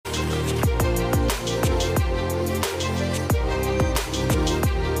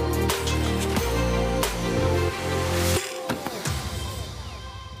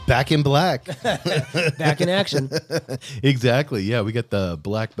Back in black. Back in action. Exactly. Yeah, we got the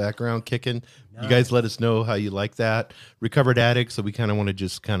black background kicking. Nice. You guys let us know how you like that. Recovered Addicts, so we kind of want to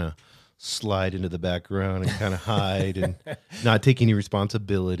just kind of slide into the background and kind of hide and not take any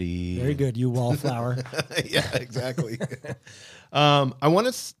responsibility. Very good, you wallflower. Yeah, exactly. I want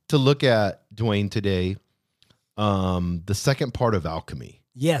us to look at, Dwayne, today, the second part of alchemy.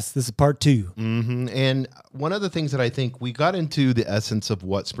 Yes, this is part 2. Mm-hmm. And one of the things that I think we got into the essence of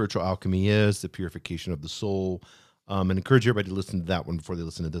what spiritual alchemy is, the purification of the soul, and encourage everybody to listen to that one before they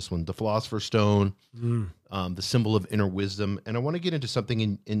listen to this one. The Philosopher's Stone, the symbol of inner wisdom. And I want to get into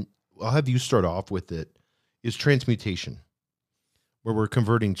something in I'll have you start off with it, is transmutation, where we're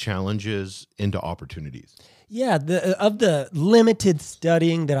converting challenges into opportunities. Yeah, of the limited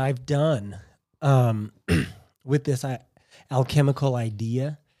studying that I've done with this alchemical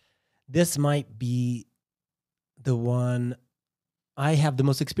idea, this might be the one I have the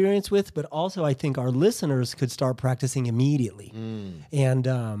most experience with, but also I think our listeners could start practicing immediately. And,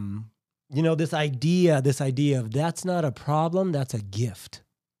 this idea of that's not a problem, that's a gift.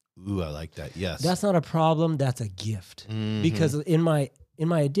 Ooh, I like that. Yes. That's not a problem, that's a gift. Mm-hmm. Because in my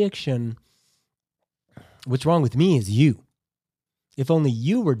addiction, what's wrong with me is you. If only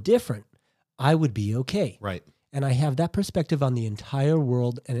you were different, I would be okay. Right. And I have that perspective on the entire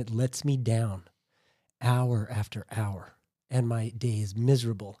world, and it lets me down hour after hour. And my day is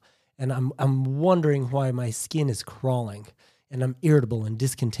miserable. And I'm wondering why my skin is crawling, and I'm irritable and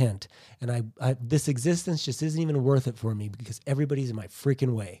discontent. And I this existence just isn't even worth it for me because everybody's in my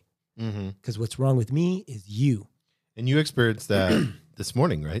freaking way. Because what's wrong with me is you. And you experienced that this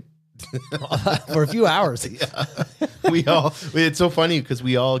morning, right? For a few hours. Yeah. It's so funny because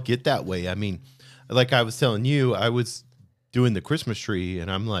we all get that way. I mean, like I was telling you, I was doing the Christmas tree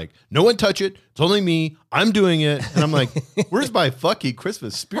and I'm like, no one touch it. It's only me. I'm doing it. And I'm like, where's my fucking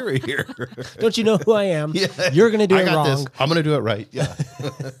Christmas spirit here? Don't you know who I am? Yeah. You're going to do I it got wrong. this. I'm going to do it right. Yeah.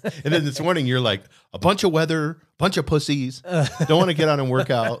 And then this morning you're like, a bunch of weather, bunch of pussies. Don't want to get out and work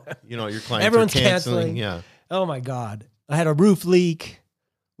out. You know, your clients Everyone's are canceling. Yeah. Oh my God. I had a roof leak.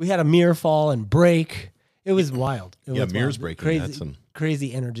 We had a mirror fall and break. It was wild. It was mirrors wild. breaking.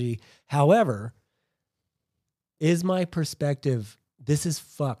 Crazy energy. However, is my perspective, this is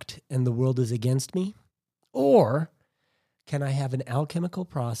fucked and the world is against me? Or can I have an alchemical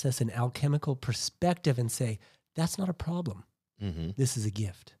process, an alchemical perspective and say, that's not a problem. This is a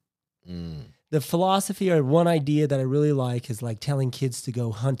gift. The philosophy or one idea that I really like is like telling kids to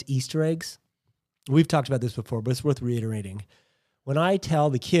go hunt Easter eggs. We've talked about this before, but it's worth reiterating. When I tell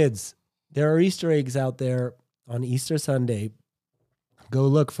the kids, there are Easter eggs out there on Easter Sunday, go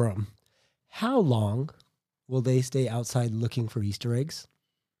look for them. How long will they stay outside looking for Easter eggs?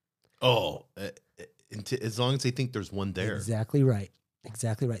 Oh, as long as they think there's one there. Exactly right.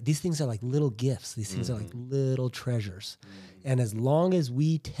 Exactly right. These things are like little gifts. These things are like little treasures. And as long as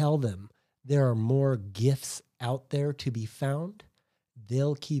we tell them there are more gifts out there to be found,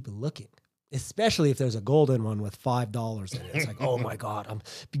 they'll keep looking. Especially if there's a golden one with $5 in it. It's like, oh my God.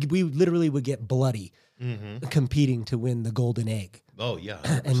 We literally would get bloody competing to win the golden egg. Oh, yeah.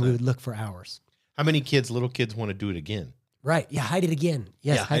 100%. And we would look for hours. How many little kids want to do it again? Right. Yeah, hide it again.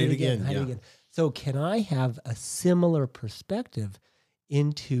 Yes, yeah, hide it again. Hide yeah. it again. So can I have a similar perspective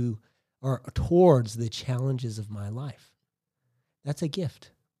into or towards the challenges of my life? That's a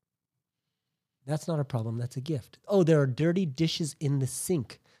gift. That's not a problem. That's a gift. Oh, there are dirty dishes in the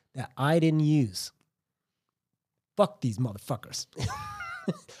sink that I didn't use. Fuck these motherfuckers.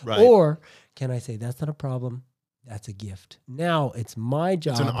 Right. Or can I say, that's not a problem. That's a gift. Now it's my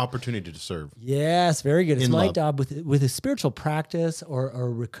job. It's an opportunity to serve. Yes, very good. It's In my love. job with a spiritual practice or a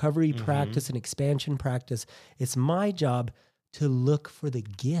recovery practice, an expansion practice. It's my job to look for the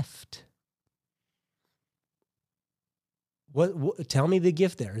gift. What? Tell me the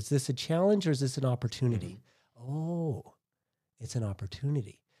gift there. Is this a challenge or is this an opportunity? Oh, it's an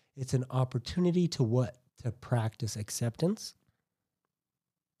opportunity. It's an opportunity to what? To practice acceptance?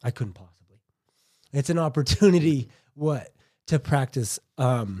 I couldn't possibly. It's an opportunity, what? To practice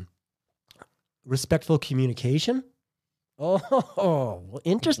respectful communication? Oh,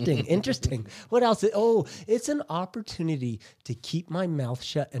 interesting, interesting. What else? Oh, it's an opportunity to keep my mouth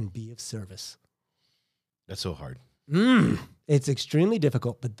shut and be of service. That's so hard. It's extremely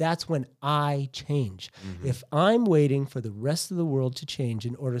difficult, but that's when I change. If I'm waiting for the rest of the world to change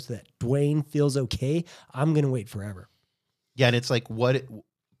in order so that Dwayne feels okay, I'm going to wait forever. Yeah, and it's like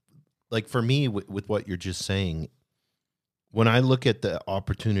like for me, with what you're just saying, when I look at the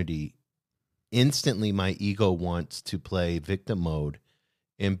opportunity, instantly my ego wants to play victim mode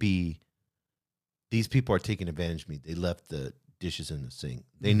and be, these people are taking advantage of me. They left the dishes in the sink.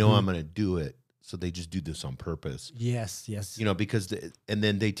 They know I'm going to do it. So they just do this on purpose. Yes, yes. You know, because, and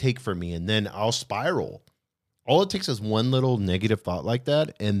then they take from me and then I'll spiral. All it takes is one little negative thought like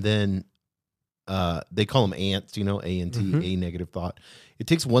that. And then they call them ants, you know, A-N-T, a negative thought. It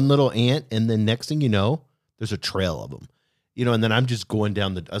takes one little ant. And then next thing you know, there's a trail of them, you know, and then I'm just going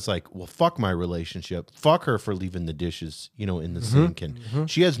down I was like, well, fuck my relationship. Fuck her for leaving the dishes, you know, in the sink. And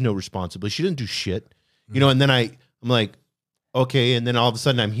she has no responsibility. She didn't do shit, you know, and then I'm like, okay, and then all of a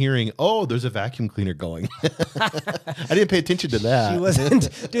sudden I'm hearing, oh, there's a vacuum cleaner going. I didn't pay attention to that. She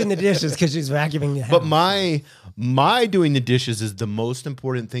wasn't doing the dishes because she's vacuuming the house. But my doing the dishes is the most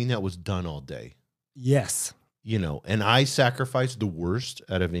important thing that was done all day. Yes. You know, and I sacrificed the worst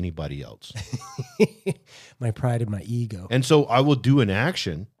out of anybody else. My pride and my ego. And so I will do an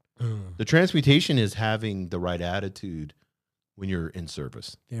action. The transmutation is having the right attitude when you're in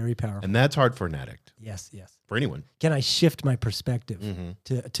service. Very powerful. And that's hard for an addict. Yes, yes. For anyone. Can I shift my perspective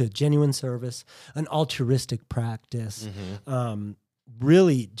to genuine service, an altruistic practice?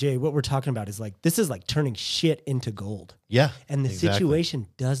 Really, Jay, what we're talking about is like, this is like turning shit into gold. Yeah. And the situation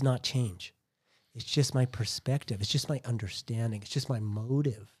does not change. It's just my perspective. It's just my understanding. It's just my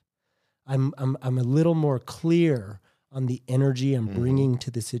motive. I'm a little more clear on the energy I'm bringing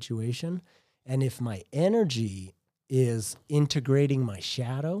to the situation. And if my energy is integrating my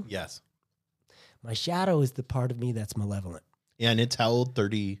shadow. Yes. My shadow is the part of me that's malevolent. Yeah, and it's how old?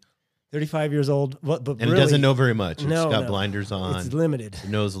 35 years old. But and really, it doesn't know very much. It's no, got blinders on. It's limited. It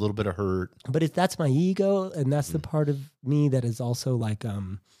knows a little bit of hurt. But that's my ego, and that's the part of me that is also like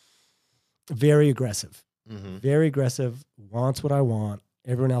very aggressive. Very aggressive, wants what I want.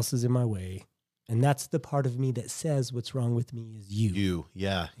 Everyone else is in my way. And that's the part of me that says what's wrong with me is you. You,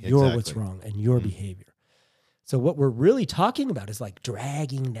 yeah. You're what's wrong and your behavior. So what we're really talking about is like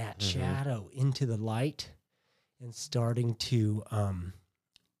dragging that shadow into the light and starting to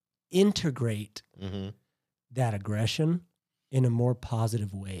integrate that aggression in a more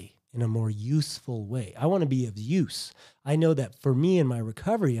positive way, in a more useful way. I want to be of use. I know that for me in my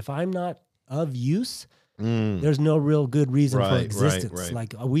recovery, if I'm not of use, there's no real good reason for existence. Right.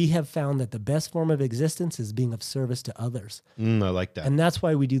 Like we have found that the best form of existence is being of service to others. I like that. And that's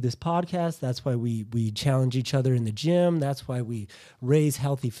why we do this podcast. That's why we challenge each other in the gym. That's why we raise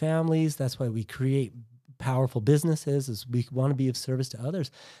healthy families. That's why we create powerful businesses, is we want to be of service to others.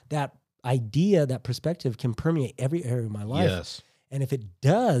 That idea, that perspective can permeate every area of my life. Yes. And if it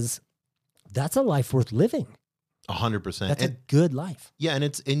does, that's a life worth living. 100%. That's a good life. Yeah,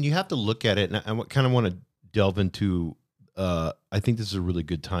 and you have to look at it, and I kind of want to delve into, I think this is a really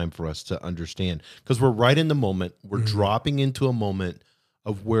good time for us to understand, because we're right in the moment. We're dropping into a moment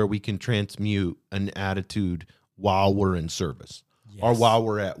of where we can transmute an attitude while we're in service or while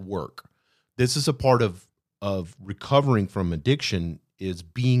we're at work. This is a part of recovering from addiction, is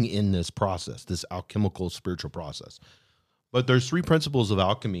being in this process, this alchemical spiritual process. But there's 3 principles of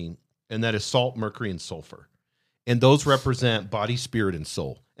alchemy, and that is salt, mercury, and sulfur. And those represent body, spirit, and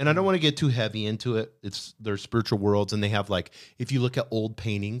soul. And I don't want to get too heavy into it. They're spiritual worlds, and they have, like, if you look at old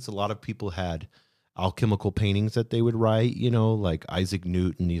paintings, a lot of people had alchemical paintings that they would write, you know, like Isaac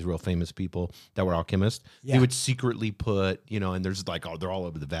Newton, these real famous people that were alchemists. Yeah. They would secretly put, you know, and there's like, they're all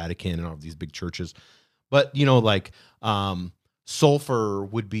over the Vatican and all of these big churches. But, you know, like sulfur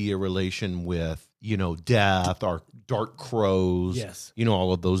would be a relation with, you know, death or dark crows, you know,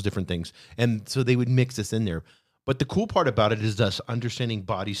 all of those different things. And so they would mix this in there. But the cool part about it is us understanding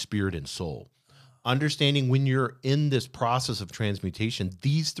body, spirit, and soul. Understanding when you're in this process of transmutation,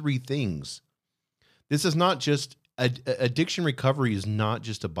 these 3 things, this is not just, addiction recovery is not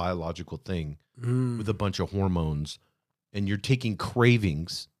just a biological thing with a bunch of hormones, and you're taking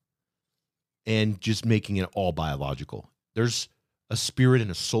cravings and just making it all biological. There's a spirit and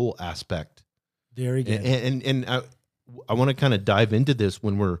a soul aspect. Very good. And I want to kind of dive into this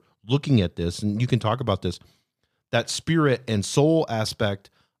when we're looking at this, and you can talk about this. That spirit and soul aspect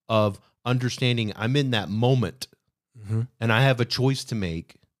of understanding I'm in that moment and I have a choice to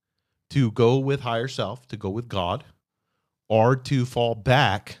make to go with higher self, to go with God, or to fall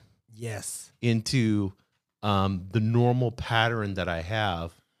back into the normal pattern that I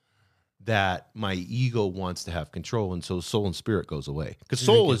have that my ego wants to have control. And so soul and spirit goes away, because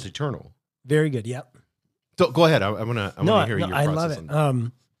soul is eternal. Very good. Yep. So go ahead. I want to hear your process. I love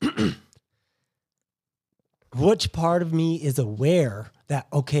it. Which part of me is aware that,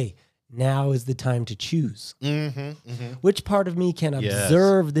 okay, now is the time to choose? Which part of me can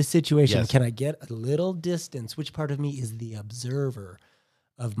observe the situation? Can I get a little distance? Which part of me is the observer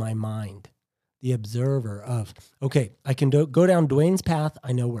of my mind? The observer of, okay, I can go down Dwayne's path.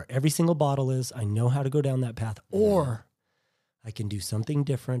 I know where every single bottle is. I know how to go down that path. Or I can do something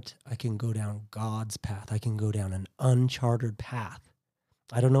different. I can go down God's path. I can go down an uncharted path.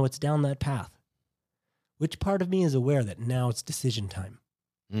 I don't know what's down that path. Which part of me is aware that now it's decision time?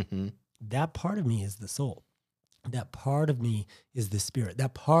 Mm-hmm. That part of me is the soul. That part of me is the spirit.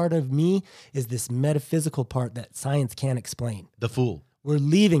 That part of me is this metaphysical part that science can't explain. The fool. We're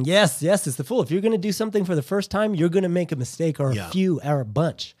leaving. Yes, it's the fool. If you're going to do something for the first time, you're going to make a mistake or a few or a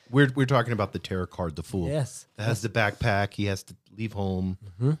bunch. We're talking about the tarot card, the fool. Yes. That has the backpack. He has to leave home.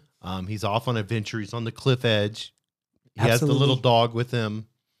 Mm-hmm. He's off on adventure. He's on the cliff edge. He Absolutely. has the little dog with him.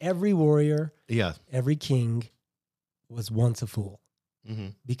 Every warrior, Yeah. every king was once a fool. Mm-hmm.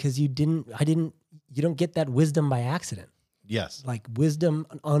 Because you don't get that wisdom by accident. Yes. Like wisdom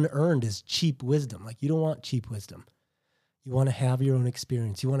unearned is cheap wisdom. Like you don't want cheap wisdom. You want to have your own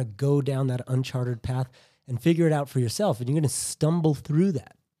experience. You want to go down that uncharted path and figure it out for yourself. And you're going to stumble through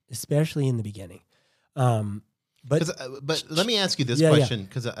that, especially in the beginning. But let me ask you this question,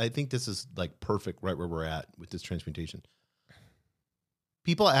 because I think this is like perfect right where we're at with this transmutation.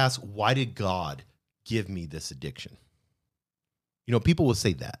 People ask, why did God give me this addiction? You know, people will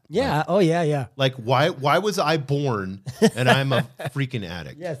say that. Yeah. Right? Oh, yeah. Like, why was I born and I'm a freaking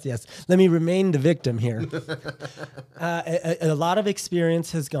addict? Yes. Let me remain the victim here. A lot of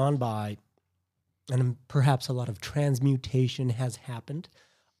experience has gone by, and perhaps a lot of transmutation has happened.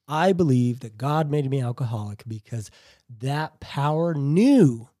 I believe that God made me alcoholic because that power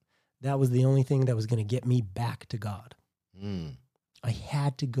knew that was the only thing that was going to get me back to God. Mm. I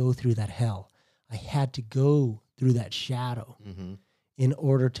had to go through that hell. I had to go through that shadow in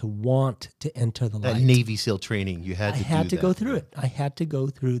order to want to enter the light. That Navy SEAL training, you had to do that. I had to go through it. I had to go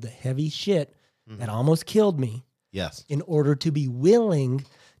through the heavy shit that almost killed me. Yes. In order to be willing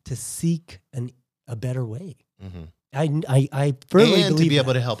to seek a better way. I firmly and believe to be that.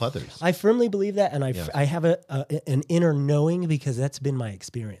 able to help others. I firmly believe that, and I have an inner knowing because that's been my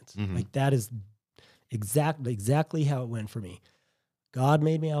experience. Like that is exactly how it went for me. God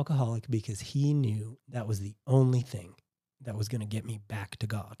made me alcoholic because he knew that was the only thing that was going to get me back to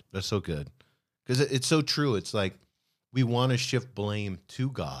God. That's so good. Because it's so true. It's like we want to shift blame to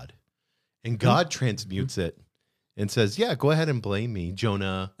God, and God transmutes it and says, yeah, go ahead and blame me,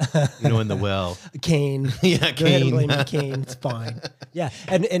 Jonah, in the well. Cain. Yeah, Go ahead and blame me, Cain. It's fine. Yeah.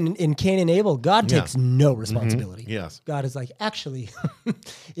 And in Cain and Abel, God takes no responsibility. Yes. God is like, actually,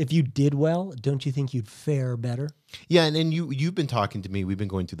 if you did well, don't you think you'd fare better? Yeah, and you've been talking to me. We've been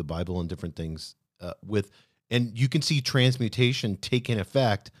going through the Bible and different things and you can see transmutation taking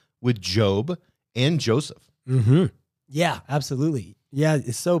effect with Job and Joseph. Yeah, absolutely. Yeah,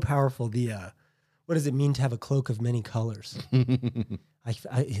 it's so powerful. What does it mean to have a cloak of many colors?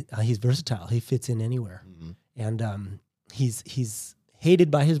 He's versatile. He fits in anywhere. And he's hated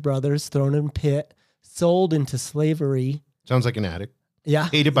by his brothers, thrown in a pit, sold into slavery. Sounds like an addict. Yeah.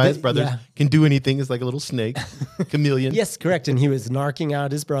 Hated by his brothers. Yeah. Can do anything. Is like a little snake, chameleon. Yes, correct. And he was narking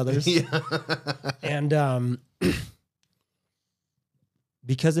out his brothers. And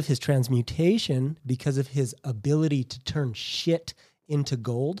because of his transmutation, because of his ability to turn shit into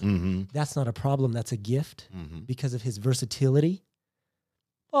gold, that's not a problem. That's a gift because of his versatility.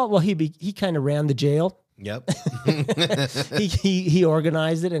 Well, he kind of ran the jail. Yep. he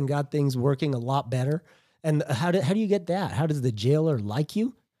organized it and got things working a lot better. And how do you get that? How does the jailer like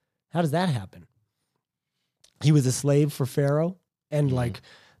you? How does that happen? He was a slave for Pharaoh, and like,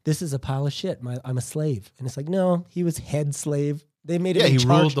 this is a pile of shit. I'm a slave, and it's like, no, he was head slave. They made him in charge. He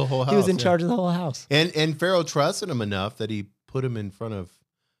ruled the whole house. He was in charge of the whole house. And Pharaoh trusted him enough that he put him in front of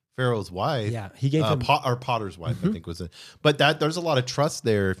Pharaoh's wife. Yeah, he gave him Potter's wife, I think was it. But there's a lot of trust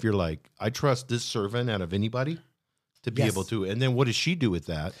there. If you're like, I trust this servant out of anybody to be able to. And then what does she do with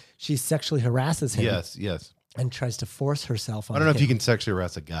that? She sexually harasses him. Yes. And tries to force herself on him. I don't know if you can sexually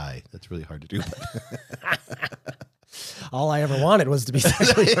harass a guy. That's really hard to do. All I ever wanted was to be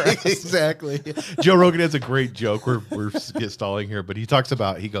sexually harassed. Exactly. Joe Rogan has a great joke. We're stalling here, but he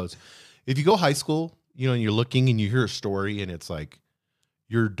goes, if you go high school, and you're looking and you hear a story and it's like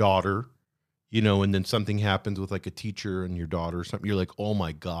your daughter, and then something happens with like a teacher and your daughter or something, you're like, oh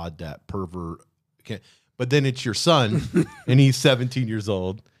my God, that pervert. But then it's your son and he's 17 years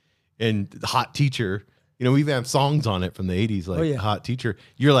old and the hot teacher. We even have songs on it from the 80s, like Hot Teacher.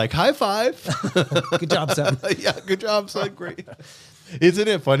 You're like, high five. Good job, son. Yeah, good job, son. Great. Isn't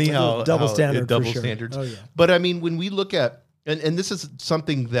it funny how double standard? Double standards. Oh, yeah. But I mean, when we look at, and this is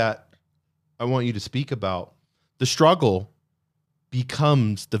something that I want you to speak about, the struggle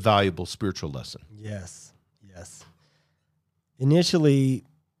becomes the valuable spiritual lesson. Yes. Initially,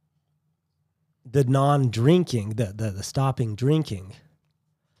 the non-drinking, the stopping drinking,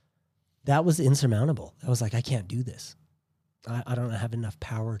 that was insurmountable. I was like, I can't do this. I don't have enough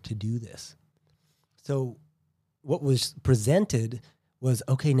power to do this. So what was presented was,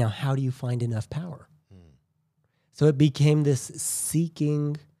 okay, now how do you find enough power? So it became this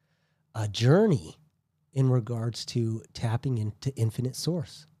seeking a journey in regards to tapping into infinite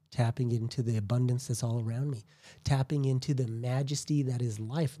source, tapping into the abundance that's all around me, tapping into the majesty that is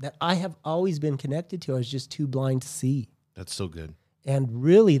life that I have always been connected to. I was just too blind to see. That's so good. And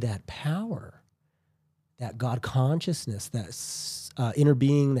really that power, that God consciousness, that inner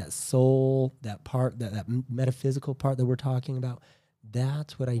being, that soul, that part, that metaphysical part that we're talking about,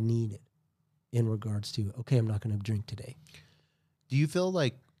 that's what I needed in regards to, okay, I'm not going to drink today. Do you feel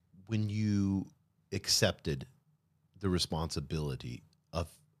like when you accepted the responsibility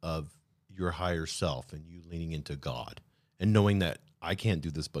of your higher self and you leaning into God and knowing that I can't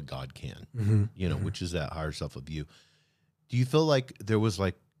do this, but God can, which is that higher self of you, do you feel like there was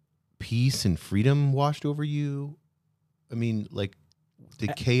like peace and freedom washed over you? I mean, like,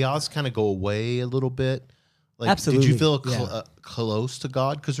 did chaos kind of go away a little bit? Like, absolutely. Did you feel close to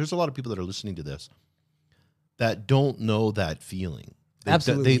God? Because there's a lot of people that are listening to this that don't know that feeling.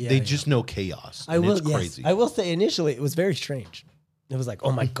 Absolutely. They just know chaos. It's crazy. I will say initially it was very strange. It was like,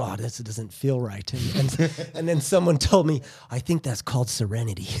 oh my God, this doesn't feel right. And then someone told me, I think that's called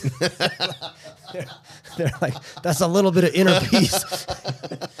serenity. they're like, that's a little bit of inner peace.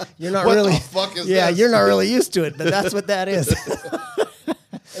 You're not what really, the fuck is yeah, this? you're not really used to it, but that's what that is.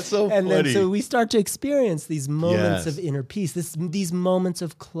 That's so and funny. then so we start to experience these moments of inner peace, these moments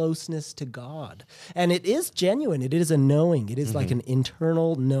of closeness to God. And it is genuine. It is a knowing. It is like an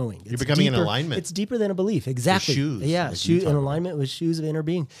internal knowing. You're becoming in alignment. It's deeper than a belief. Exactly. Shoes, yeah, like in alignment with shoes of inner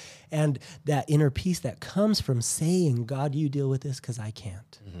being. And that inner peace that comes from saying, God, you deal with this because I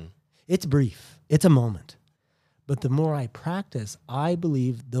can't. It's brief. It's a moment. But the more I practice, I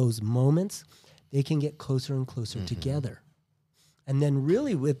believe those moments, they can get closer and closer together. And then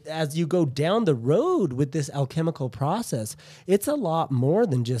really as you go down the road with this alchemical process, it's a lot more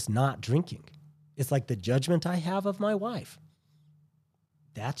than just not drinking. It's like the judgment I have of my wife.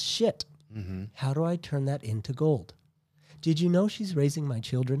 That's shit. How do I turn that into gold? Did you know she's raising my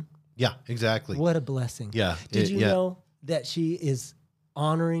children? Yeah, exactly. What a blessing. Yeah. Did you know that she is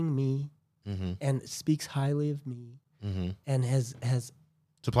honoring me and speaks highly of me and has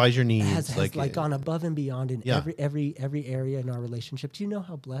supplies your needs, has like gone above and beyond in every area in our relationship. Do you know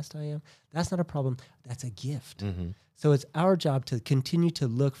how blessed I am? That's not a problem. That's a gift. So it's our job to continue to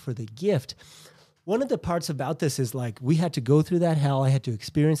look for the gift. One of the parts about this is like we had to go through that hell. I had to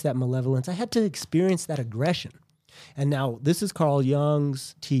experience that malevolence. I had to experience that aggression. And now this is Carl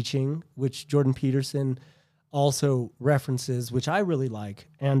Jung's teaching, which Jordan Peterson also references, which I really like.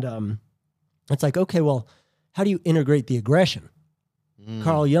 And it's like, okay, well, how do you integrate the aggression?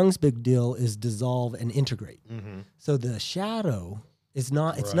 Carl Jung's big deal is dissolve and integrate. So the shadow is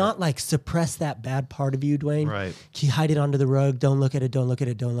not, it's not like suppress that bad part of you, Dwayne. Right. Hide it under the rug. Don't look at it. Don't look at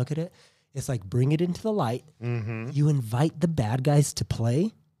it. Don't look at it. It's like bring it into the light. You invite the bad guys to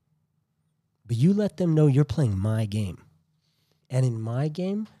play, but you let them know you're playing my game. And in my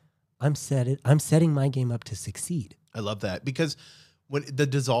game, I'm setting my game up to succeed. I love that because when the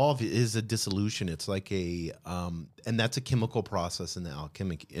dissolve is a dissolution, it's like a, and that's a chemical process in the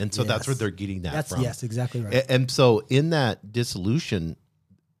alchemic. And so that's where they're getting that from. Yes, exactly right. And so in that dissolution,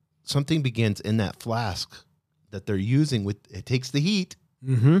 something begins in that flask that they're using with, it takes the heat.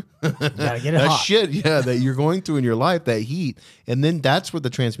 Gotta get it that hot. shit, that you're going through in your life, that heat. And then that's where the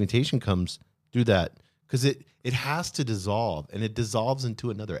transmutation comes through that. Because it has to dissolve, and it dissolves into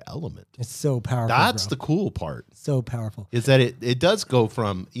another element. It's so powerful. That's the cool part. So powerful. Is that it does go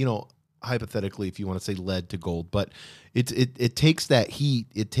from, hypothetically, if you want to say lead to gold, but it takes that heat,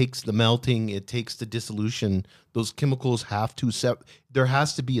 it takes the melting, it takes the dissolution. Those chemicals have to there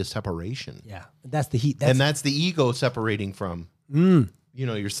has to be a separation. Yeah, that's the heat. That's the ego separating from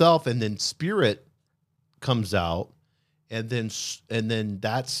yourself, and then spirit comes out, and then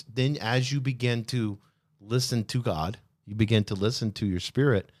as you begin to listen to God, you begin to listen to your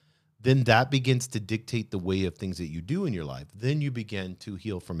spirit, then that begins to dictate the way of things that you do in your life. Then you begin to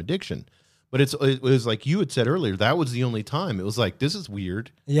heal from addiction. But it was like you had said earlier, that was the only time. It was like, this is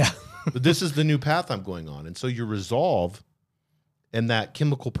weird. Yeah. But this is the new path I'm going on. And so your resolve and that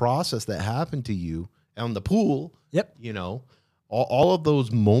chemical process that happened to you on the pool, all of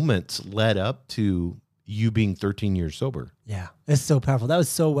those moments led up to you being 13 years sober. Yeah. It's so powerful. That was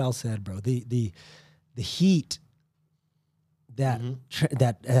so well said, bro. The heat that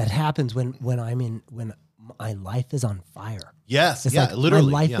that happens when my life is on fire. Yes, it's like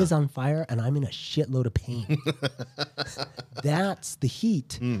literally. My life is on fire and I'm in a shitload of pain. That's the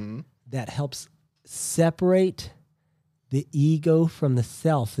heat that helps separate the ego from the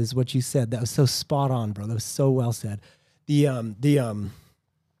self is what you said. That was so spot on, bro. That was so well said. In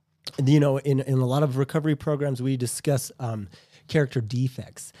a lot of recovery programs, we discuss character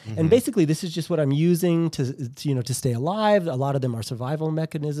defects. And basically this is just what I'm using to stay alive. A lot of them are survival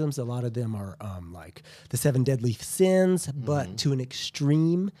mechanisms. A lot of them are like the 7 deadly sins, but to an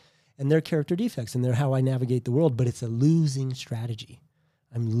extreme, and they're character defects and they're how I navigate the world, but it's a losing strategy.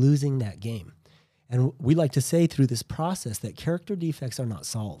 I'm losing that game. And we like to say through this process that character defects are not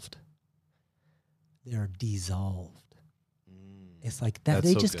solved. They're dissolved. It's like that.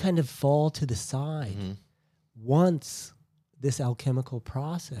 They just kind of fall to the side once this alchemical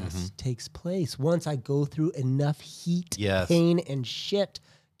process takes place. Once I go through enough heat, pain, and shit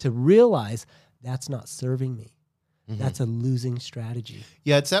to realize that's not serving me. That's a losing strategy.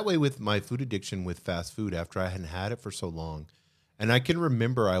 Yeah, it's that way with my food addiction with fast food after I hadn't had it for so long. And I can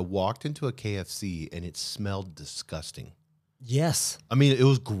remember I walked into a KFC and it smelled disgusting. Yes. I mean, it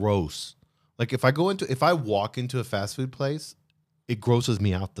was gross. Like if I walk into a fast food place, it grosses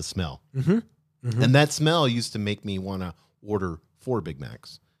me out, the smell. And that smell used to make me want to order 4 Big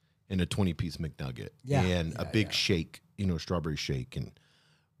Macs and a 20-piece McNugget and a big shake, strawberry shake. And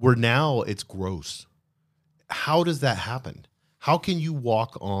where now it's gross. How does that happen? How can you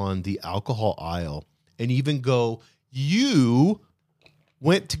walk on the alcohol aisle and even go, you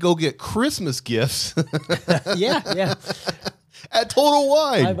went to go get Christmas gifts Yeah. at Total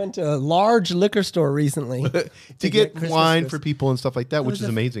Wine. I went to a large liquor store recently to get wine for people and stuff like that, which is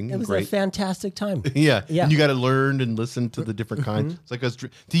amazing. It was great. a fantastic time. Yeah. And you got to learn and listen to the different kinds. It's like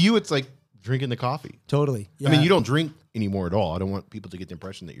to you, it's like drinking the coffee. Totally. Yeah. I mean, you don't drink anymore at all. I don't want people to get the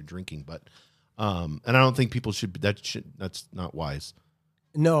impression that you're drinking, but and I don't think people should. That's not wise.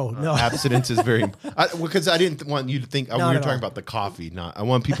 No. Abstinence is very because I didn't want you to think we were talking about the coffee. Not. I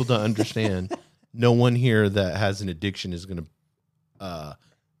want people to understand. No one here that has an addiction is going to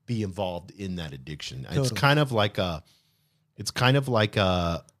be involved in that addiction. Totally.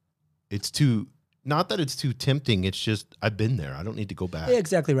 It's too. Not that it's too tempting. It's just I've been there. I don't need to go back. Yeah,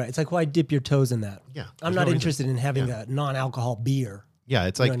 exactly right. It's like, why dip your toes in that? Yeah, I'm not interested in having a non-alcohol beer. Yeah,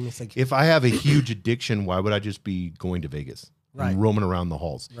 it's like, it's like if I have a huge addiction, why would I just be going to Vegas? Right. And roaming around the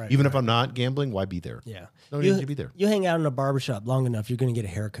halls. Right, Even if I'm not gambling, why be there? Yeah. No need to be there. You hang out in a barbershop long enough, you're going to get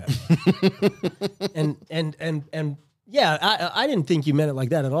a haircut. and yeah, I didn't think you meant it like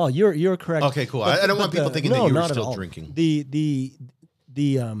that at all. You're correct. Okay, cool. I don't want people thinking that you were still drinking. The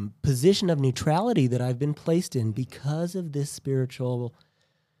position of neutrality that I've been placed in because of this spiritual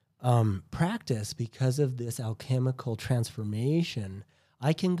practice, because of this alchemical transformation,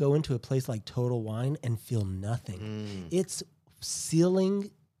 I can go into a place like Total Wine and feel nothing. It's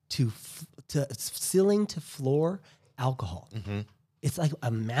ceiling to floor alcohol. It's like a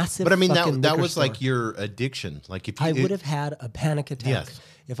massive. But I mean, that was store. like your addiction. Like if I would have had a panic attack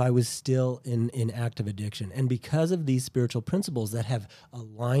if I was still in active addiction, and because of these spiritual principles that have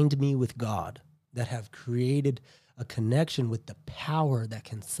aligned me with God, that have created a connection with the power that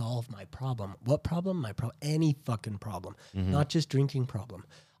can solve my problem. What problem? My problem. Any fucking problem, not just drinking problem.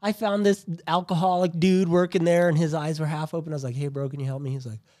 I found this alcoholic dude working there, and his eyes were half open. I was like, "Hey, bro, can you help me?" He's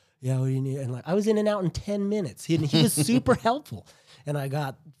like, "Yeah, what do you need?" And like, I was in and out in 10 minutes. He was super helpful, and I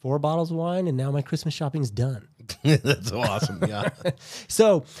got 4 bottles of wine, and now my Christmas shopping's done. That's awesome. Yeah.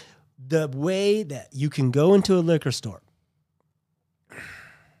 So, the way that you can go into a liquor store,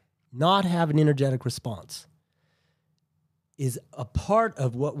 not have an energetic response, is a part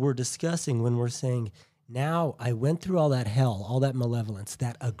of what we're discussing when we're saying, now I went through all that hell, all that malevolence,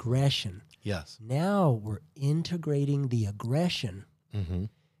 that aggression. Yes. Now we're integrating the aggression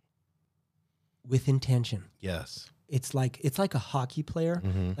with intention. Yes. It's like a hockey player.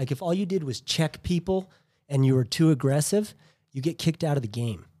 Like if all you did was check people and you were too aggressive, you get kicked out of the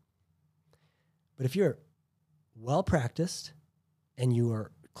game. But if you're well practiced and you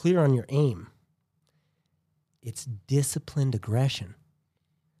are clear on your aim, it's disciplined aggression.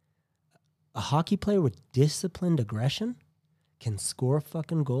 A hockey player with disciplined aggression can score a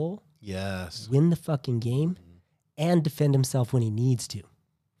fucking goal, win the fucking game, and defend himself when he needs to.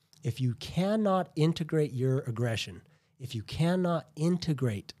 If you cannot integrate your aggression, if you cannot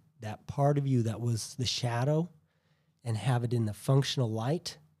integrate that part of you that was the shadow and have it in the functional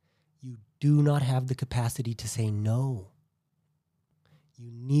light, you do not have the capacity to say no. You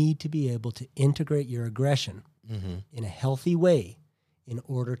need to be able to integrate your aggression in a healthy way in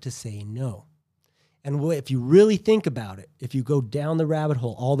order to say no. And if you really think about it, if you go down the rabbit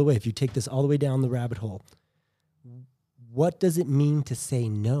hole all the way, if you take this all the way down the rabbit hole, what does it mean to say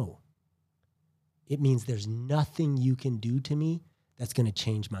no? It means there's nothing you can do to me that's going to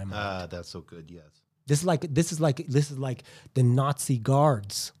change my mind. That's so good, yes. This is like the Nazi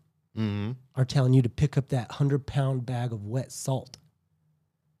guards are telling you to pick up that 100-pound bag of wet salt.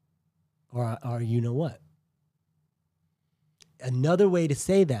 Or you know what? Another way to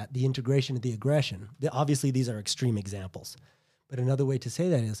say that, the integration of the aggression, obviously these are extreme examples, but another way to say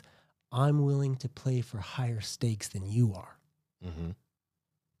that is, I'm willing to play for higher stakes than you are. Mm-hmm.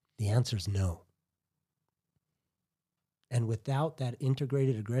 The answer is no. And without that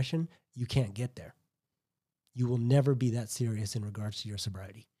integrated aggression, you can't get there. You will never be that serious in regards to your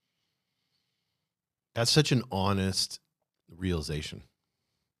sobriety. That's such an honest realization.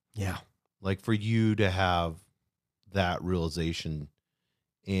 Yeah. Like for you to have that realization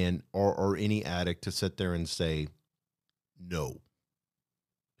and or any addict to sit there and say, no.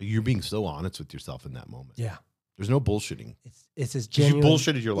 You're being so honest with yourself in that moment. Yeah. There's no bullshitting. It's as genuine. You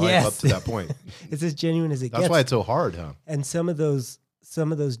bullshitted your life up to that point. It's as genuine as it gets. That's why it's so hard, huh? And some of those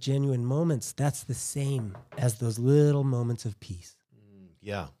genuine moments, that's the same as those little moments of peace.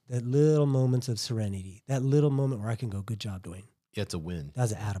 Yeah. That little moments of serenity. That little moment where I can go, good job, Dwayne. Yeah, it's a win.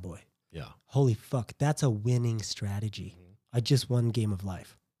 That's an attaboy. Yeah. Holy fuck. That's a winning strategy. I just won game of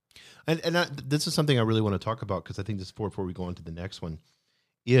life. And this is something I really want to talk about, because I think this before we go on to the next one,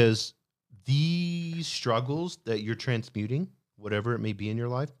 is these struggles that you're transmuting, whatever it may be in your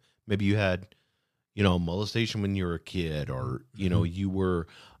life. Maybe you had, molestation when you were a kid, or, you were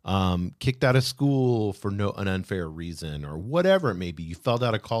kicked out of school for an unfair reason, or whatever it may be. You fell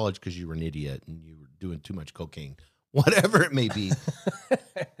out of college because you were an idiot and you were doing too much cocaine, whatever it may be.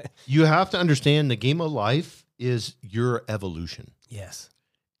 You have to understand the game of life is your evolution. Yes.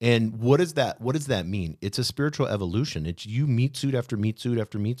 And what does that mean? It's a spiritual evolution. It's you meat suit after meat suit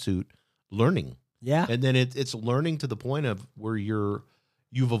after meat suit learning. Yeah. And then it's learning to the point of where you've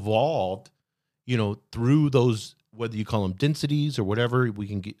evolved, through those, whether you call them densities or whatever. I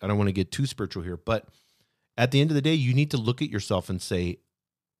don't want to get too spiritual here, but at the end of the day, you need to look at yourself and say,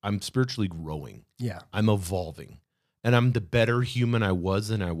 I'm spiritually growing. Yeah. I'm evolving. And I'm the better human I was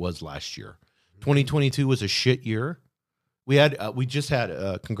than I was last year. 2022 was a shit year. We just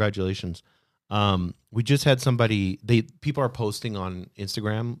had congratulations. We just had somebody. People are posting on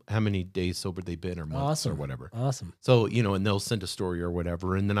Instagram how many days sober they've been, or months, or whatever. Awesome. So and they'll send a story or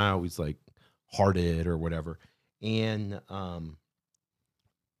whatever, and then I always heart it or whatever. And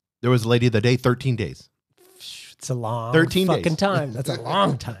there was a lady the day 13 days. It's a long 13 fucking days. Time. That's a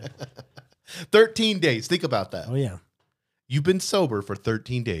long time. 13 days. Think about that. Oh yeah. You've been sober for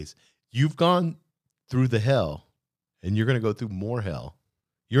 13 days. You've gone through the hell. And you're going to go through more hell.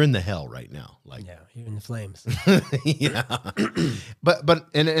 You're in the hell right now. You're in the flames. Yeah. But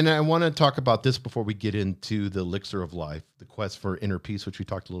I want to talk about this before we get into the elixir of life, the quest for inner peace, which we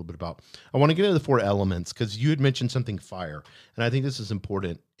talked a little bit about. I want to get into the 4 elements, because you had mentioned something, fire. And I think this is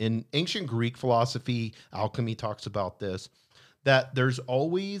important. In ancient Greek philosophy, alchemy talks about this, that there's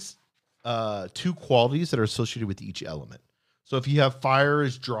always 2 qualities that are associated with each element. So if you have fire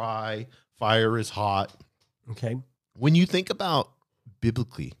is dry, fire is hot. Okay. When you think about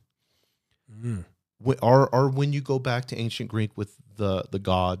biblically, or when you go back to ancient Greek with the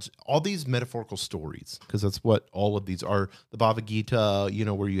gods, all these metaphorical stories, because that's what all of these are. The Bhagavad Gita,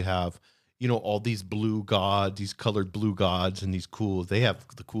 where you have, all these blue gods, these colored blue gods, and they have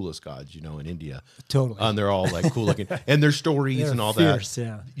the coolest gods, in India. Totally. And they're all cool looking, and their stories and all fierce, that.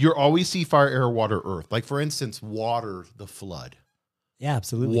 Yeah. You always see fire, air, water, earth. Like for instance, water, the flood. Yeah,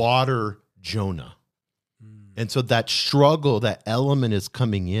 absolutely. Water, Jonah. And so that struggle, that element is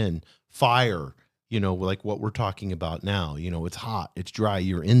coming in. Fire, like what we're talking about now. It's hot, it's dry,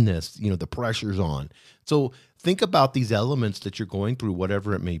 you're in this, the pressure's on. So think about these elements that you're going through,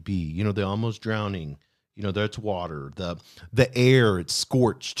 whatever it may be. They're almost drowning. That's water. The air, it's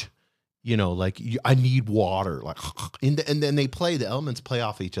scorched. I need water. And then the elements play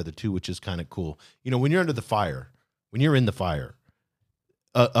off each other too, which is kind of cool. When you're under the fire, when you're in the fire,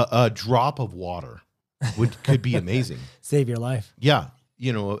 a drop of water could be amazing. Save your life. Yeah.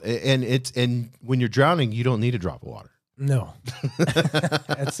 And when you're drowning, you don't need a drop of water. No.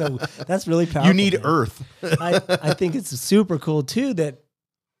 That's really powerful. You need earth. I think it's super cool too that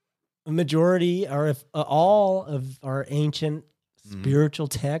a majority, or if all of our ancient spiritual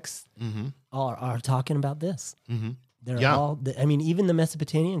texts are talking about this. They're all, even the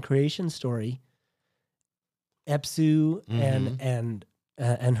Mesopotamian creation story, Epsu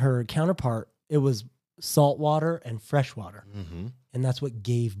and her counterpart, it was salt water and fresh water. And that's what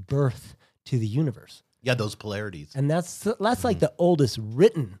gave birth to the universe. Yeah, those polarities. And that's like the oldest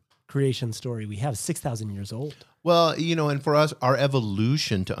written creation story we have, 6,000 years old. Well, and for us, our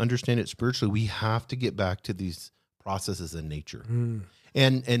evolution, to understand it spiritually, we have to get back to these processes in nature.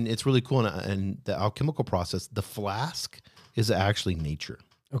 And it's really cool. And the alchemical process, the flask is actually nature.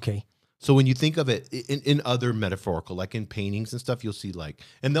 Okay. So when you think of it in other metaphorical, like in paintings and stuff, you'll see like,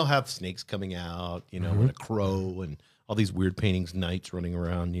 and they'll have snakes coming out, you know, and a crow and all these weird paintings, knights running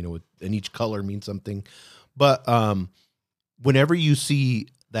around, you know, and each color means something. But whenever you see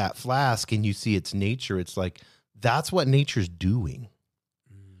that flask and you see its nature, it's like, that's what nature's doing.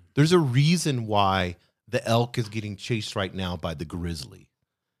 There's a reason why the elk is getting chased right now by the grizzly.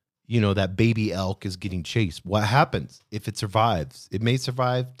 You know, that baby elk is getting chased. What happens if it survives? It may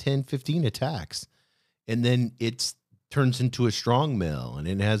survive 10, 15 attacks. And then it turns into a strong male and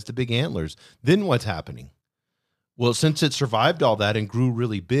it has the big antlers. Then what's happening? Well, since it survived all that and grew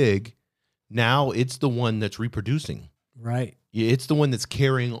really big, now it's the one that's reproducing. Right. It's the one that's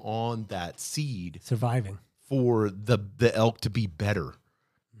carrying on that seed. Surviving. For the elk to be better.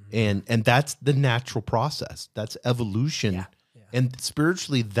 And that's the natural process. That's evolution. Yeah. And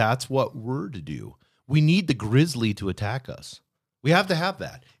spiritually, that's what we're to do. We need the grizzly to attack us. We have to have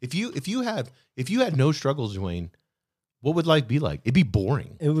that. If you had no struggles, Dwayne, what would life be like? It'd be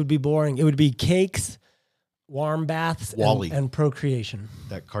boring. It would be boring. It would be cakes, warm baths, and procreation.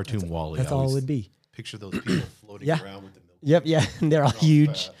 That cartoon Wall-E. That's all it would be. Picture those people floating around with the milk. Yep, yeah, and they're all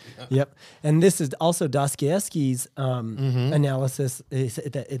huge. Yeah. Yep, and this is also Dostoevsky's analysis. Is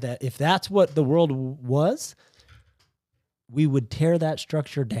that if that's what the world was, we would tear that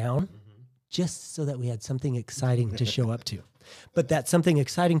structure down just so that we had something exciting to show up to. But that something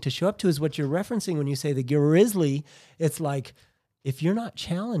exciting to show up to is what you're referencing when you say the grizzly. It's like, if you're not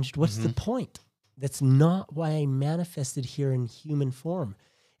challenged, what's the point? That's not why I manifested here in human form.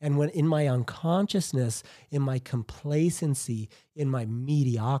 And when in my unconsciousness, in my complacency, in my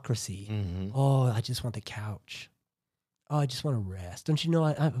mediocrity, oh, I just want the couch. Oh, I just want to rest. Don't you know,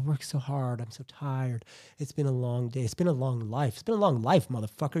 I work so hard. I'm so tired. It's been a long day. It's been a long life. It's been a long life,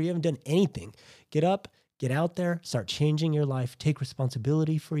 motherfucker. You haven't done anything. Get up, get out there, start changing your life. Take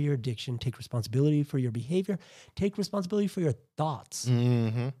responsibility for your addiction. Take responsibility for your behavior. Take responsibility for your thoughts.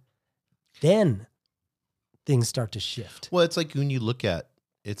 Then things start to shift. Well, it's like when you look at,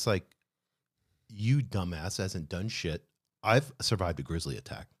 it's like, you dumbass hasn't done shit. I've survived a grizzly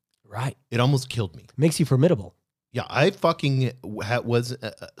attack. Right. It almost killed me. Makes you formidable. Yeah, I fucking was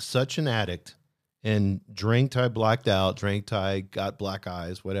such an addict and drank till I blacked out, drank till I got black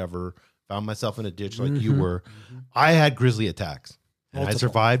eyes, whatever, found myself in a ditch like you were. I had grizzly attacks and I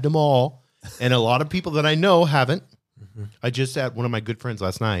survived them all. And a lot of people that I know haven't. I just had one of my good friends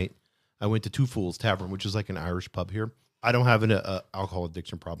last night. I went to Two Fools Tavern, which is like an Irish pub here. I don't have an alcohol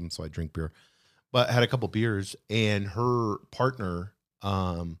addiction problem, so I drink beer. But I had a couple beers, and her partner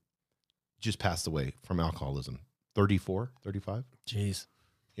just passed away from alcoholism. 34, 35. Jeez.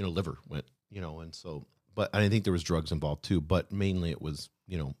 You know, liver went, you know, and so, but I didn't think there was drugs involved too, but mainly it was,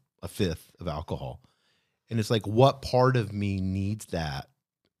 you know, a fifth of alcohol. And it's like, what part of me needs that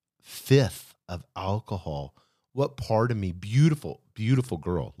fifth of alcohol? What part of me, beautiful, beautiful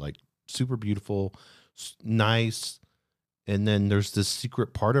girl, like super beautiful, nice. And then there's this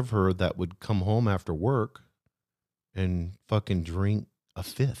secret part of her that would come home after work and fucking drink a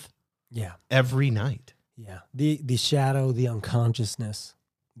fifth. Yeah. Every night. Yeah. The shadow, the unconsciousness,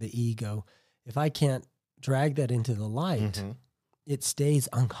 the ego. If I can't drag that into the light, it stays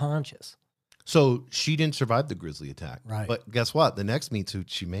unconscious. So she didn't survive the grizzly attack. Right. But guess what? The next meat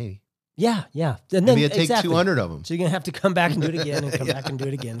suit she may. Yeah, yeah. And then Maybe it take 200 of them. So you're going to have to come back and do it again and come back and do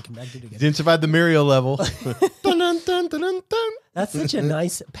it again and come back and do it again. Didn't survive the Mario level. Dun, dun, dun, dun, dun, dun. That's such a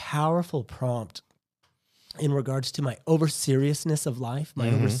nice, powerful prompt in regards to my over-seriousness of life, my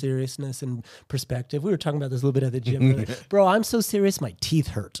over-seriousness and perspective. We were talking about this a little bit at the gym. Bro, I'm so serious, my teeth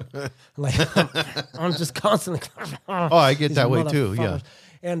hurt. Like, I'm just constantly... Oh, I get that way too, yeah.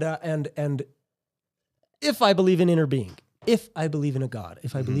 And if I believe in inner being, if I believe in a God,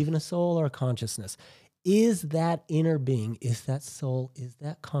 if I believe in a soul or a consciousness, is that inner being, is that soul, is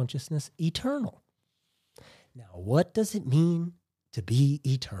that consciousness eternal? Now, what does it mean to be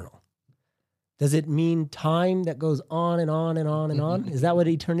eternal? Does it mean time that goes on and on and on and on? Is that what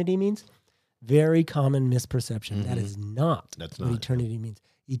eternity means? Very common misperception. That is not what eternity means.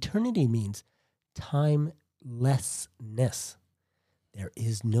 Eternity means timelessness. There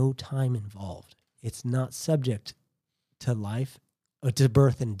is no time involved. It's not subject to life or to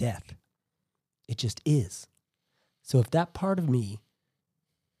birth and death. It just is. So if that part of me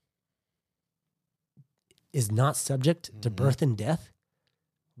is not subject to birth and death,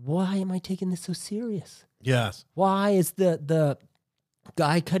 why am I taking this so serious? Yes. Why is the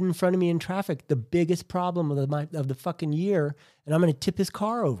guy cut in front of me in traffic the biggest problem of the fucking year, and I'm going to tip his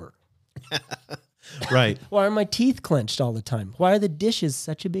car over? Right. Why are my teeth clenched all the time? Why are the dishes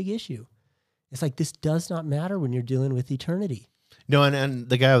such a big issue? It's like, this does not matter when you're dealing with eternity. No, and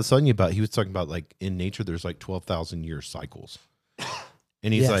the guy I was telling you about, he was talking about like in nature, there's like 12,000 year cycles.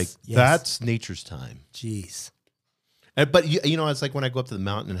 And he's like, that's nature's time. Jeez. But, you know, it's like when I go up to the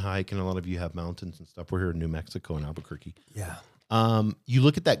mountain and hike, and a lot of you have mountains and stuff. We're here in New Mexico in Albuquerque. Yeah. You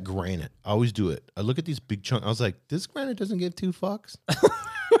look at that granite. I always do it. I look at these big chunks. I was like, this granite doesn't give two fucks.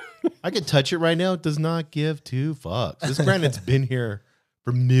 I could touch it right now. It does not give two fucks. This granite's been here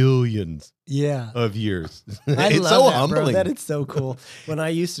for millions of years. It's so humbling. Bro. That is so cool. When I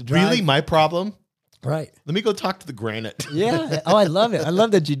used to drive. Really, my problem? Right. Let me go talk to the granite. Yeah. Oh, I love it. I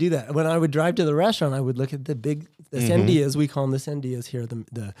love that you do that. When I would drive to the restaurant, I would look at the sandias. We call them the sandias here,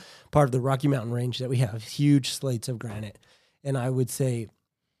 the part of the Rocky Mountain range that we have, huge slates of granite. And I would say,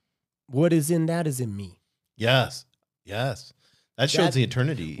 what is in that is in me. Yes. Yes. That shows the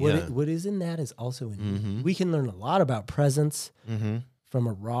eternity. What is in that is also in me. We can learn a lot about presence from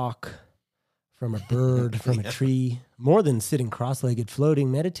a rock, from a bird, from a tree, more than sitting cross-legged,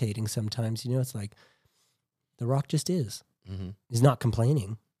 floating, meditating sometimes. You know, it's like the rock just is. He's not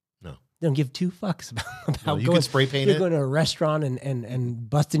complaining. No. They don't give two fucks about you can spray paint you're going to a restaurant and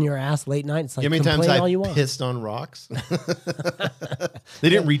busting your ass late night. It's like, how many times all you want. Pissed on rocks? They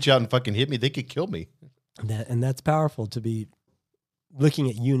didn't reach out and fucking hit me. They could kill me. And that's powerful to be looking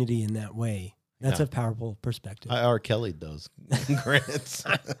at unity in that way. That's a powerful perspective. I R. Kelly'd those grants.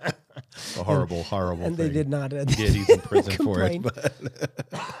 A horrible and thing. they did not. Yeah, he's in prison for it. But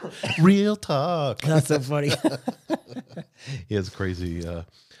real talk. That's so funny. He is crazy.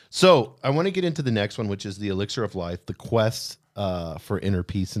 So I want to get into the next one, which is the elixir of life, the quest for inner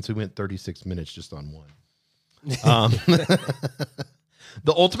peace, since we went 36 minutes just on one.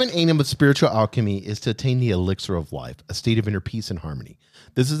 The ultimate aim of spiritual alchemy is to attain the elixir of life, a state of inner peace and harmony.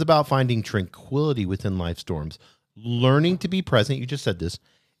 This is about finding tranquility within life storms, learning to be present, you just said this,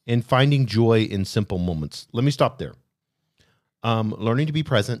 and finding joy in simple moments. Let me stop there. Learning to be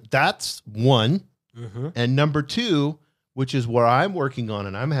present, that's one. And number two, which is where I'm working on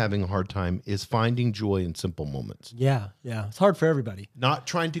and I'm having a hard time, is finding joy in simple moments. Yeah. It's hard for everybody. Not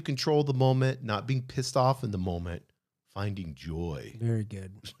trying to control the moment, not being pissed off in the moment, finding joy. Very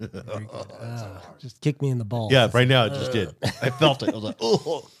good. Very good. Just kick me in the balls. Yeah, right now it just did. I felt it. I was like,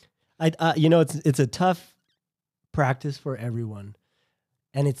 oh. It's a tough practice for everyone.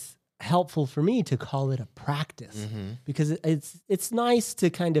 And it's helpful for me to call it a practice because it's nice to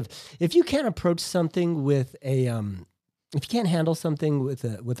kind of, if you can't approach something with a if you can't handle something with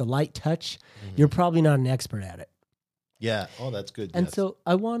a light touch, you're probably not an expert at it. Yeah. Oh, that's good. And so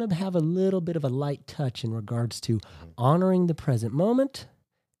I want to have a little bit of a light touch in regards to honoring the present moment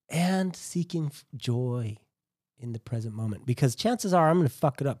and seeking joy in the present moment, because chances are I'm going to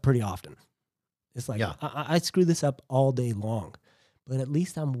fuck it up pretty often. It's like, I screw this up all day long, but at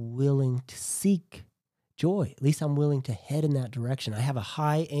least I'm willing to seek joy. At least I'm willing to head in that direction. I have a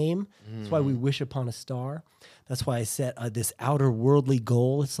high aim. That's why we wish upon a star. That's why I set this outer worldly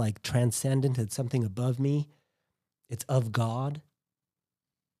goal. It's like transcendent. It's something above me. It's of God.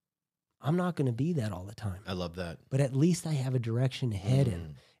 I'm not going to be that all the time. I love that. But at least I have a direction to head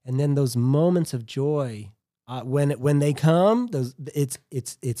in. And then those moments of joy, when they come,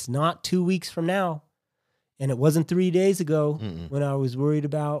 it's not 2 weeks from now. And it wasn't 3 days ago when I was worried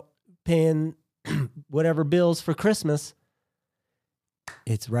about paying whatever bills for Christmas.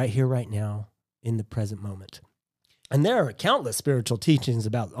 It's right here, right now, in the present moment. And there are countless spiritual teachings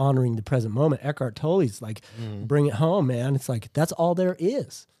about honoring the present moment. Eckhart Tolle's like, bring it home, man. It's like, that's all there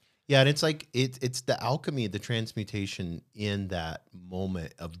is. Yeah, and it's like, it's the alchemy, the transmutation in that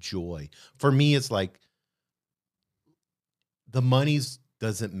moment of joy. For me, it's like, the monies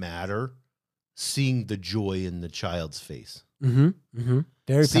doesn't matter. Seeing the joy in the child's face. Very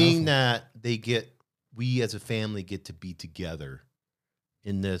Seeing powerful. that we as a family get to be together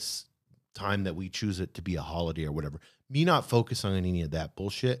in this time that we choose it to be a holiday or whatever. Me not focus on any of that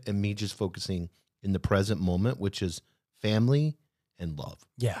bullshit and me just focusing in the present moment, which is family and love.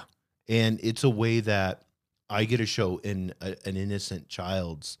 Yeah. And it's a way that I get to show in an innocent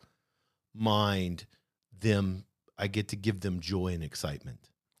child's mind I get to give them joy and excitement.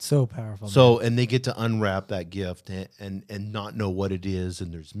 So powerful. So, and they get to unwrap that gift and not know what it is.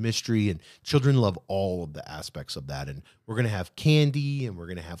 And there's mystery, and children love all of the aspects of that. And we're going to have candy and we're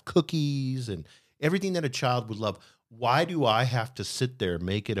going to have cookies and everything that a child would love. Why do I have to sit there,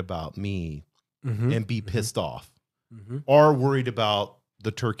 make it about me and be pissed off or worried about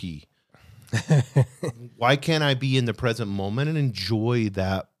the turkey? Why can't I be in the present moment and enjoy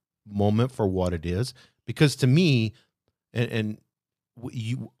that moment for what it is? Because to me, and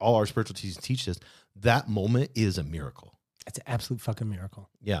all our spiritual teachers teach us, that moment is a miracle. It's an absolute fucking miracle.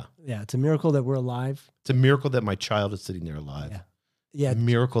 Yeah. Yeah. It's a miracle that we're alive. It's a miracle that my child is sitting there alive. Yeah. Yeah. A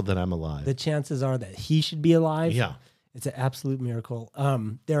miracle that I'm alive. The chances are that he should be alive. Yeah. It's an absolute miracle.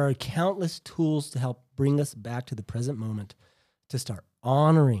 There are countless tools to help bring us back to the present moment, to start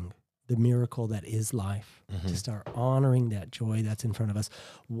honoring the miracle that is life, to start honoring that joy that's in front of us.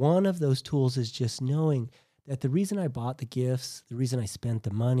 One of those tools is just knowing that the reason I bought the gifts, the reason I spent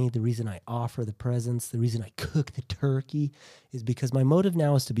the money, the reason I offer the presents, the reason I cook the turkey is because my motive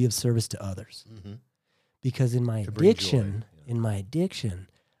now is to be of service to others. Because in my addiction,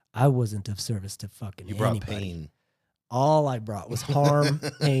 I wasn't of service to fucking You brought anybody. pain. All I brought was harm,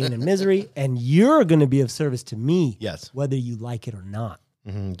 pain, and misery, and you're going to be of service to me, Yes. whether you like it or not.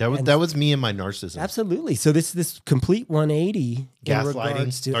 That was me and my narcissism. Absolutely. So this complete 180 in Gaslighting.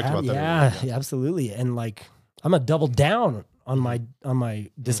 regards to Talked about that earlier. yeah, absolutely. And like I'm gonna double down on my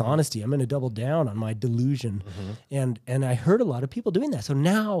dishonesty. I'm gonna double down on my delusion. And I heard a lot of people doing that. So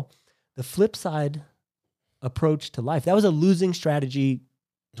now the flip side approach to life, that was a losing strategy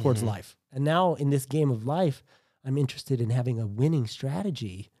towards life. And now in this game of life, I'm interested in having a winning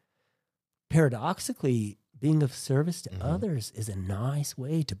strategy. Paradoxically, being of service to others is a nice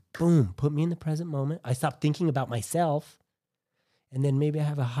way to, boom, put me in the present moment. I stop thinking about myself, and then maybe I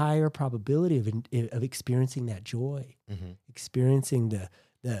have a higher probability of experiencing that joy, experiencing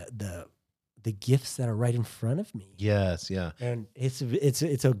the gifts that are right in front of me. Yes, yeah. And it's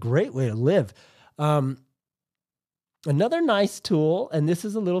a great way to live. Another nice tool, and this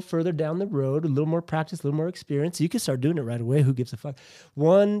is a little further down the road, a little more practice, a little more experience. You can start doing it right away. Who gives a fuck?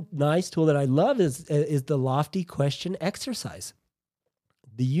 One nice tool that I love is the lofty question exercise.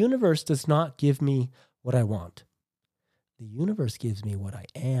 The universe does not give me what I want. The universe gives me what I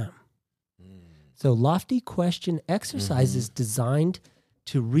am. So lofty question exercise is designed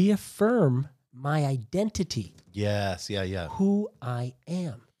to reaffirm my identity. Yes, yeah. Who I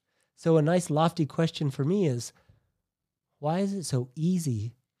am. So a nice lofty question for me is, why is it so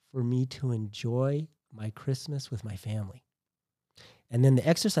easy for me to enjoy my Christmas with my family? And then the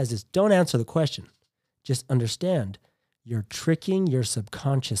exercise is, don't answer the question. Just understand you're tricking your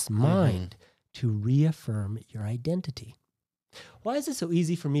subconscious mind to reaffirm your identity. Why is it so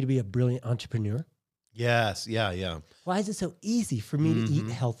easy for me to be a brilliant entrepreneur? Yes, yeah. Why is it so easy for me to eat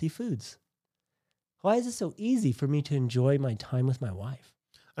healthy foods? Why is it so easy for me to enjoy my time with my wife?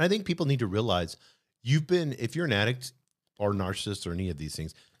 And I think people need to realize if you're an addict or narcissist or any of these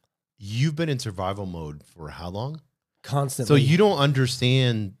things, you've been in survival mode for how long? Constantly. So you don't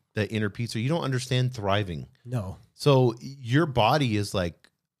understand the inner peace, or you don't understand thriving. No. So your body is like,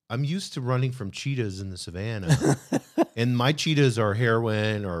 I'm used to running from cheetahs in the savannah, and my cheetahs are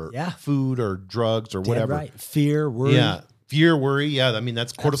heroin or food or drugs or whatever. Right. Fear, worry. Yeah. Fear, worry. Yeah. I mean,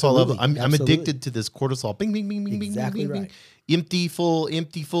 that's cortisol level. I'm addicted to this cortisol. Bing, bing, bing, bing, Exactly bing, bing, right. bing. Empty,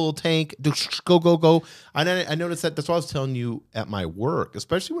 full tank. Go. I noticed that. That's what I was telling you at my work,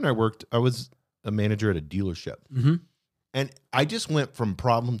 especially when I was a manager at a dealership. And I just went from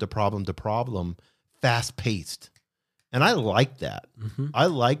problem to problem to problem, fast paced. And I like that. I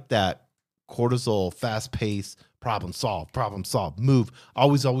like that cortisol, fast paced, problem solve, move,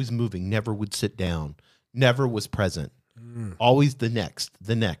 always moving, never would sit down, never was present. Always the next.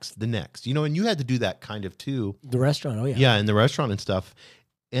 You know, and you had to do that kind of too. The restaurant, oh yeah. Yeah, in the restaurant and stuff.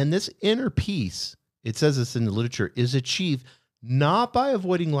 And this inner peace, it says this in the literature, is achieved not by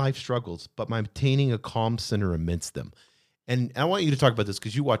avoiding life struggles, but by maintaining a calm center amidst them. And I want you to talk about this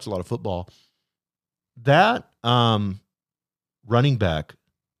because you watch a lot of football. That running back,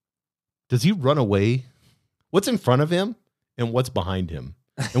 does he run away? What's in front of him and what's behind him?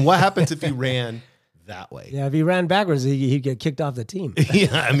 And what happens if he ran that way? Yeah, if he ran backwards, he'd get kicked off the team.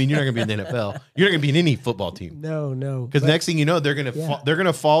 Yeah, I mean, you're not going to be in the NFL. You're not going to be in any football team. No. Because next thing you know, they're going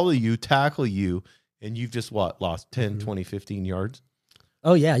to follow you, tackle you, and you've just lost 10, 20, 15 yards.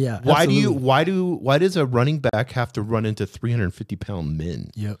 Oh yeah. Why does a running back have to run into 350-pound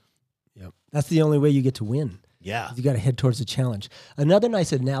men? Yep. That's the only way you get to win. Yeah. You got to head towards the challenge. Another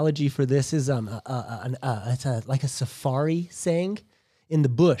nice analogy for this is it's like a safari saying in the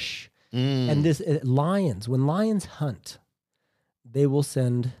bush. And this lions, when lions hunt, they will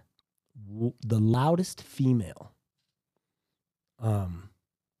send the loudest female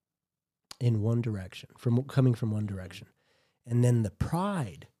in one direction, coming from one direction. And then the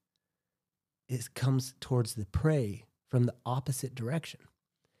pride comes towards the prey from the opposite direction.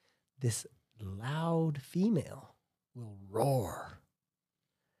 This loud female will roar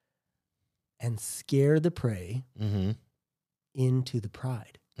and scare the prey into the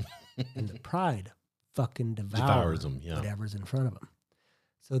pride. And the pride fucking devours them, whatever's in front of them.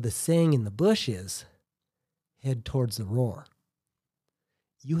 So the saying in the bush is, head towards the roar.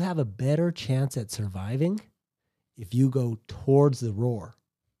 You have a better chance at surviving if you go towards the roar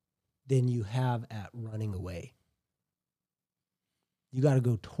than you have at running away. You got to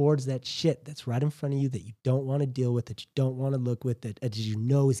go towards that shit that's right in front of you that you don't want to deal with, that you don't want to look with, that you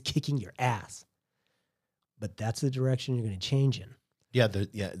know is kicking your ass. But that's the direction you're going to change in. Yeah,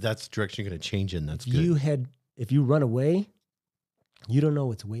 that's the direction you're going to change in. That's if good. If you run away, you don't know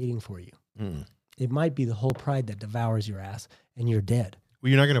what's waiting for you. Mm. It might be the whole pride that devours your ass and you're dead. Well,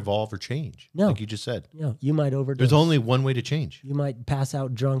 you're not going to evolve or change. No. Like you just said. No, you might overdose. There's only one way to change. You might pass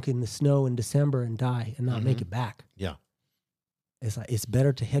out drunk in the snow in December and die and not make it back. Yeah. It's like, it's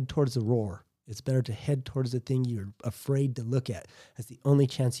better to head towards the roar. It's better to head towards the thing you're afraid to look at. That's the only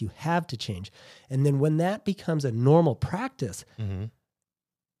chance you have to change. And then when that becomes a normal practice,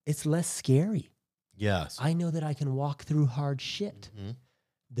 it's less scary. Yes. I know that I can walk through hard shit. Mm-hmm.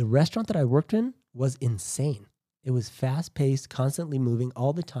 The restaurant that I worked in was insane. It was fast-paced, constantly moving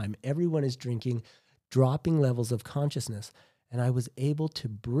all the time. Everyone is drinking, dropping levels of consciousness. And I was able to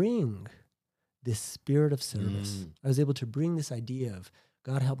bring this spirit of service. I was able to bring this idea of,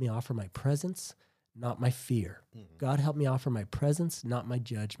 God, help me offer my presence, not my fear. God, help me offer my presence, not my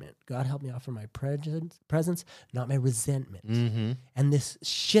judgment. God, help me offer my presence, not my resentment. And this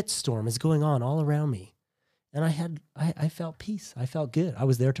shitstorm is going on all around me. And I felt peace. I felt good. I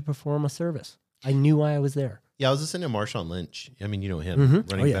was there to perform a service. I knew why I was there. Yeah, I was listening to Marshawn Lynch. I mean, you know him,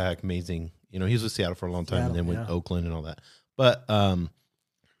 running back, amazing. You know, he was with Seattle for a long time and then went to Oakland and all that. But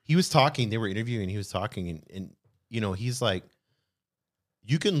he was talking, they were interviewing, he was talking, and you know, he's like,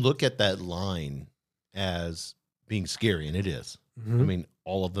 you can look at that line as being scary, and it is. I mean,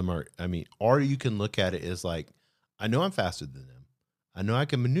 all of them are, or you can look at it as like, I know I'm faster than them. I know I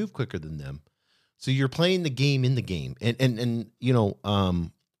can maneuver quicker than them. So you're playing the game in the game. And you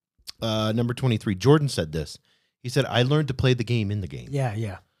know, number 23, Jordan said this. He said, I learned to play the game in the game. Yeah,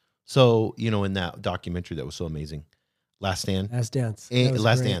 yeah. So, you know, in that documentary that was so amazing, Last Dance. Last Dance.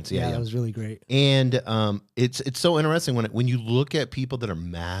 Last Dance, yeah. That was really great. And it's so interesting when you look at people that are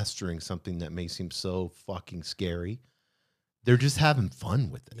mastering something that may seem so fucking scary, they're just having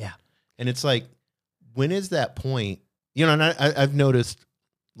fun with it. Yeah. And it's like, when is that point? You know, and I've noticed,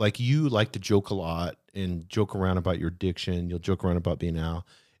 like, you like to joke a lot and joke around about your addiction. You'll joke around about being out.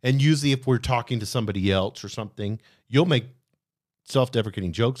 And usually if we're talking to somebody else or something, you'll make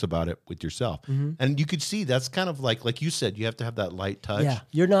self-deprecating jokes about it with yourself. And you could see that's kind of like you said, you have to have that light touch. Yeah,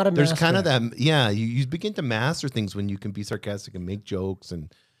 you're not a There's master. kind of that, yeah, you begin to master things when you can be sarcastic and make jokes,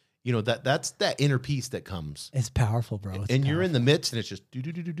 and you know, that's that inner peace that comes. It's powerful, bro. And you're in the midst and it's just do.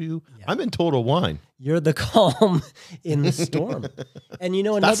 Yeah. I'm in total wine. You're the calm in the storm. And you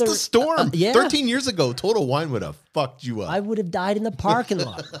know, another that's the storm. Yeah. 13 years ago, total wine would have fucked you up. I would have died in the parking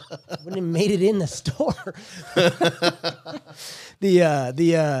lot. Wouldn't have made it in the store.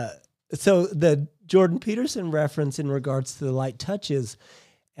 So the Jordan Peterson reference in regards to the light touch is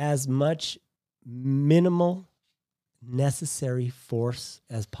as much minimal necessary force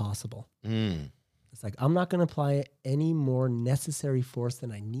as possible. It's like, I'm not going to apply any more necessary force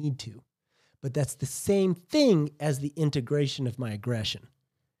than I need to. But that's the same thing as the integration of my aggression.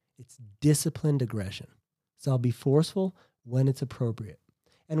 It's disciplined aggression. So I'll be forceful when it's appropriate.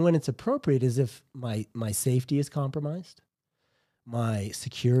 And when it's appropriate is if my safety is compromised, my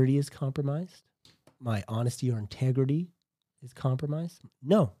security is compromised, my honesty or integrity is compromised.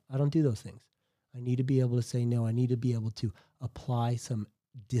 No, I don't do those things. I need to be able to say no. I need to be able to apply some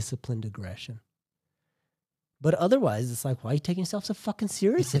disciplined aggression. But otherwise, it's like, why are you taking yourself so fucking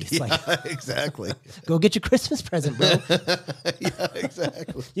seriously? It's like, exactly. Go get your Christmas present, bro. Yeah,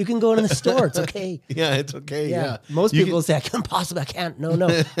 exactly. You can go in the store. It's okay. Yeah, it's okay. Yeah. Most people say, I can't. No.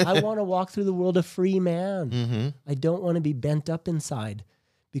 I want to walk through the world a free man. I don't want to be bent up inside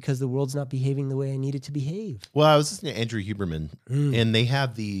because the world's not behaving the way I need it to behave. Well, I was listening to Andrew Huberman, and they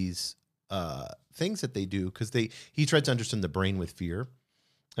have these things that they do because he tried to understand the brain with fear.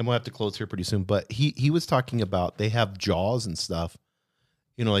 And we'll have to close here pretty soon. But he was talking about they have jaws and stuff,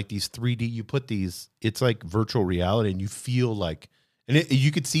 you know, like these 3D, you put these, it's like virtual reality, and you feel like, and you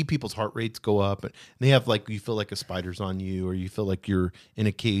could see people's heart rates go up, and they have like, you feel like a spider's on you, or you feel like you're in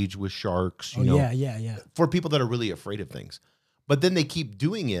a cage with sharks, you know. Yeah. For people that are really afraid of things. But then they keep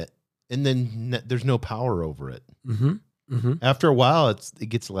doing it, and then there's no power over it. After a while, it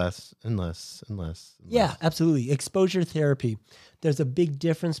gets less and less and less. Yeah, absolutely. Exposure therapy. There's a big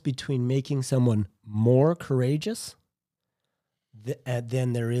difference between making someone more courageous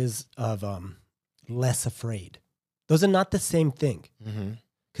than there is of less afraid. Those are not the same thing.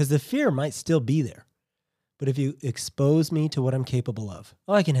 Because the fear might still be there. But if you expose me to what I'm capable of,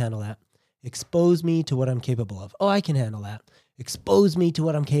 oh, I can handle that. Expose me to what I'm capable of. Oh, I can handle that. Expose me to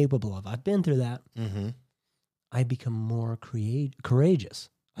what I'm capable of. I've been through that. Mm-hmm. I become more courageous.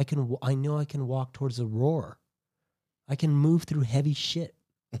 I know I can walk towards a roar. I can move through heavy shit.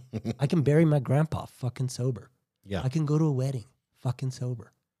 I can bury my grandpa fucking sober. Yeah. I can go to a wedding fucking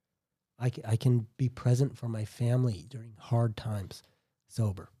sober. I can be present for my family during hard times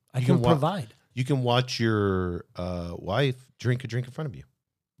sober. I can provide. You can watch your wife drink a drink in front of you.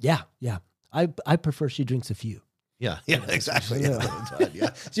 Yeah, yeah. I prefer she drinks a few. Yeah, exactly. Yeah, that's fine,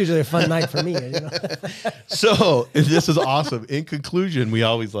 yeah. It's usually a fun night for me. So this is awesome. In conclusion, we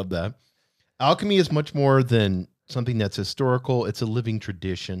always love that. Alchemy is much more than something that's historical. It's a living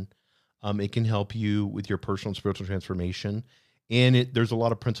tradition. It can help you with your personal and spiritual transformation. And there's a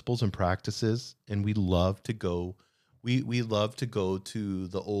lot of principles and practices. And we love to go. We love to go to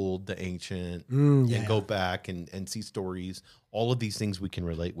the old, the ancient, and go back and see stories. All of these things we can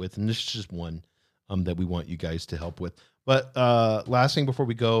relate with. And this is just one that we want you guys to help with. But last thing before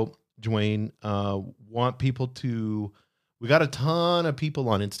we go, Dwayne, want people to, we got a ton of people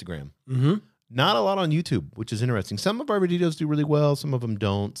on Instagram. Mm-hmm. Not a lot on YouTube, which is interesting. Some of our videos do really well. Some of them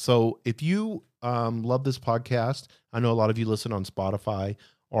don't. So if you love this podcast, I know a lot of you listen on Spotify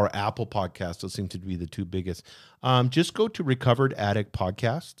or Apple Podcasts. Those seem to be the two biggest. Just go to Recovered Addict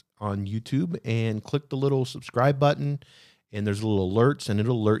Podcast on YouTube and click the little subscribe button. And there's little alerts, and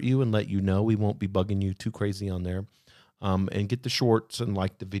it'll alert you and let you know. We won't be bugging you too crazy on there. And get the shorts and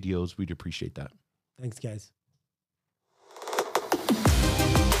like the videos. We'd appreciate that. Thanks, guys.